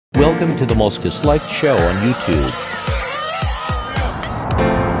Welcome to the most disliked show on YouTube.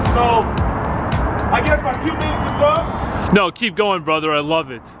 So, I guess my 2 minutes is up? No, keep going, brother. I love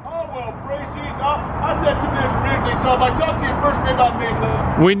it. Oh, well, praise Jesus. I said 2 minutes briefly, so if I talk to you first, maybe I'll make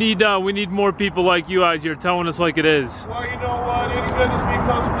those. We need more people like you out here telling us like it is. Well, you know what? Any goodness me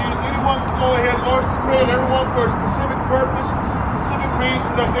comes from Jesus. Anyone can go ahead. Lord has created everyone for a specific purpose, specific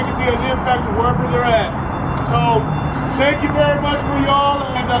reason that they can be as impact to wherever they're at. So, thank you very much for y'all,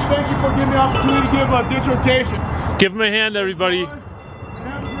 and thank you for giving me the opportunity to give a dissertation. Give him a hand, everybody. Have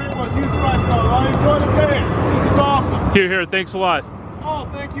a great one. Jesus Christ, y'all. I enjoy the day. This is awesome. Here, thanks a lot. Oh,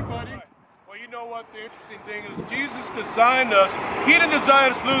 thank you, buddy. Well, you know what? The interesting thing is Jesus designed us. He didn't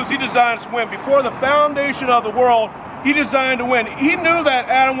design us to lose. He designed us to win. Before the foundation of the world, he designed to win. He knew that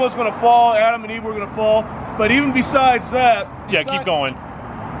Adam was going to fall. Adam and Eve were going to fall. But even besides that... Yeah, keep going.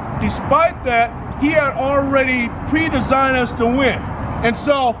 Despite that, he had already pre-designed us to win. And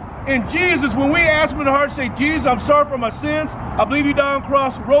so, in Jesus, when we ask him in the heart, say, Jesus, I'm sorry for my sins. I believe you died on the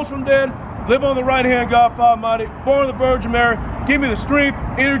cross, rose from dead, live on the right hand, God Father Almighty, born of the Virgin Mary. Give me the strength,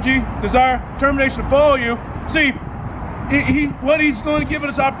 energy, desire, determination to follow you. See, what he's going to give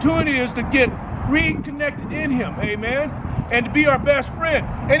us opportunity is to get reconnected in him, amen? And to be our best friend.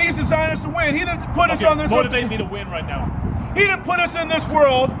 And he's designed us to win. He didn't put us on this... Motivate me to win right now. He didn't put us in this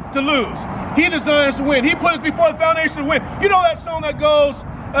world to lose. He designed us to win. He put us before the foundation to win. You know that song that goes,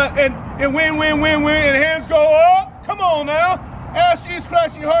 and win, win, win, win, and hands go up? Come on now. Ask Jesus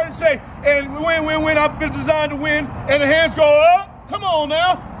Christ in your heart and say, and win, win, win, I've been designed to win, and the hands go up? Come on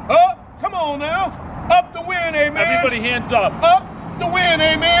now. Up, come on now. Up to win, amen. Everybody hands up. Up to win,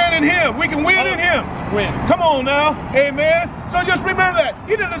 amen, in him. We can win in him. Win. Come on now, amen. So just remember that.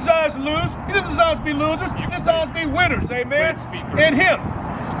 He didn't design us to lose. He didn't design us to be losers. He designed us to be winners, amen. In him.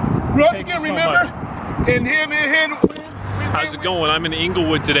 Once again, remember, in him, win. How's it going? I'm in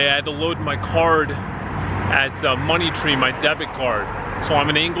Inglewood today. I had to load my card at Money Tree, my debit card. So I'm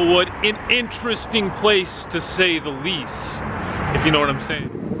in Inglewood, an interesting place to say the least, if you know what I'm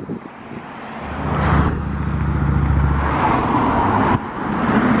saying.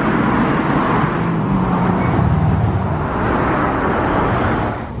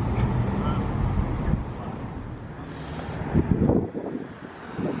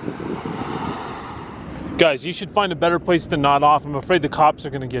 Guys, you should find a better place to nod off. I'm afraid the cops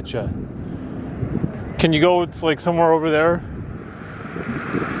are gonna get you. Can you go like somewhere over there?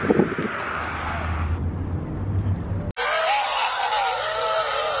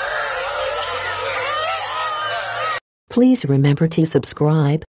 Please remember to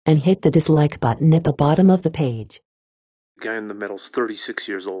subscribe and hit the dislike button at the bottom of the page. The guy in the middle's 36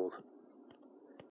 years old.